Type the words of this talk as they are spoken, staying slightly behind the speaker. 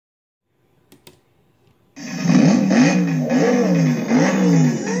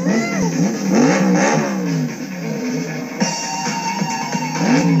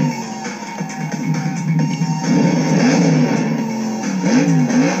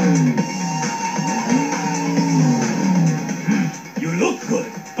You look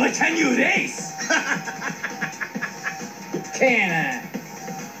good, but can you race? Can I?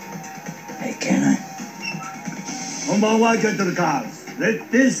 Hey, can I? Konbanwa, gentle cars. Let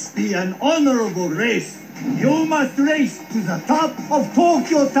this be an honorable race. You must race to the top of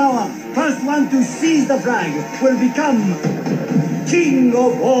Tokyo Tower. First one to seize the flag will become king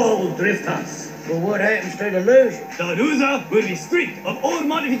of all drifters. Well, what happens to the loser? The loser will be stripped of all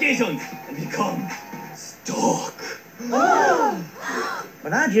modifications and become stock.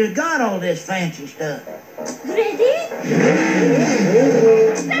 But I just got all this fancy stuff. Ready?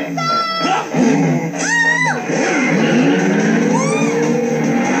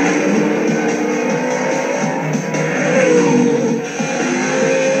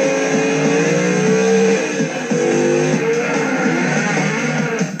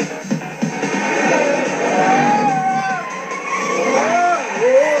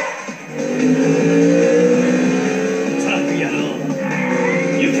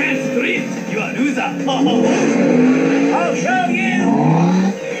 You can't drift, you are a loser. I'll show you!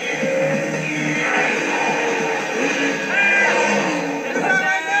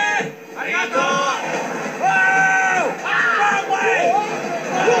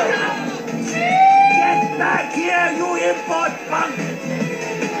 Get back here, you import punk!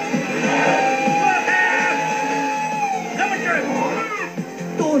 Look out! Coming through!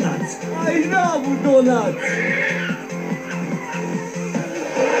 Donuts. I love donuts.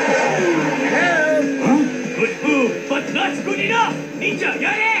 Good move, but not good enough. Ninja,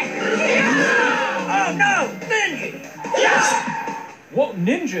 yare! Oh no! Ninja! What,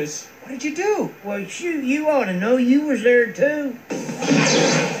 ninjas? What did you do? Well, shoot, you ought to know. You was there too.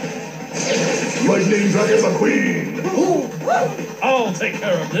 Lightning Dragon McQueen! I'll take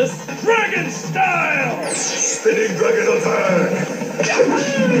care of this. Dragon style! Spinning Dragon attack!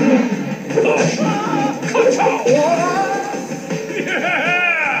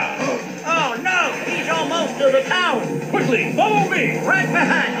 Yeah! Oh no! He's almost to the tower. Quickly, follow me! Right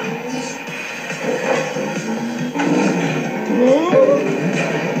behind him. Whoa!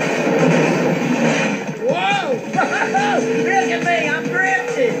 Look at me, I'm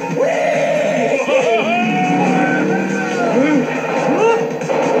drifting.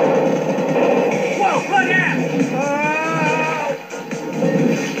 Whoa, look out!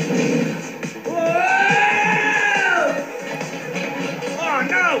 Whoa! Oh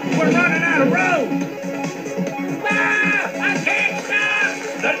no, we're running out of road. Ah, I can't stop!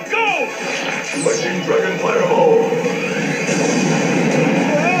 Let's go! Lightning Dragon Fireball!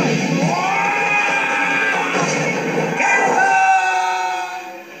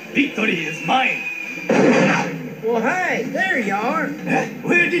 Victory is mine. Well, hey, there you are.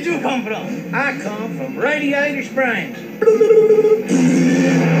 Where did you come from? I come from Radiator Springs.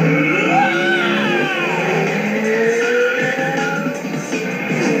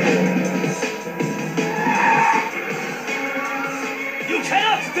 You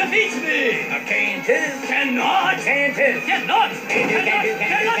cannot defeat me. I can too. Cannot. Can too. Cannot. Can do, can do,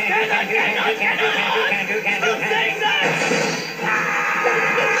 can do, can do, can do, can do, can do, can do, can do, Stop saying that.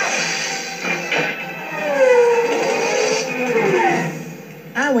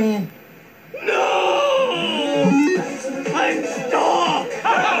 I win. No! I'm stuck!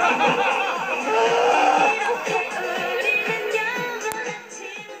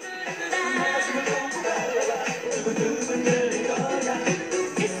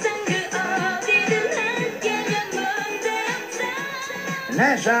 And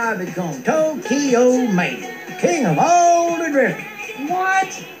that's how I become Tokyo Mater, king of all the drifters.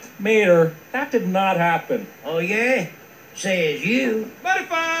 What? Mater, that did not happen. Oh yeah? Says you.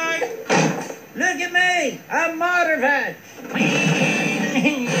 Modified! Look at me, I'm modified.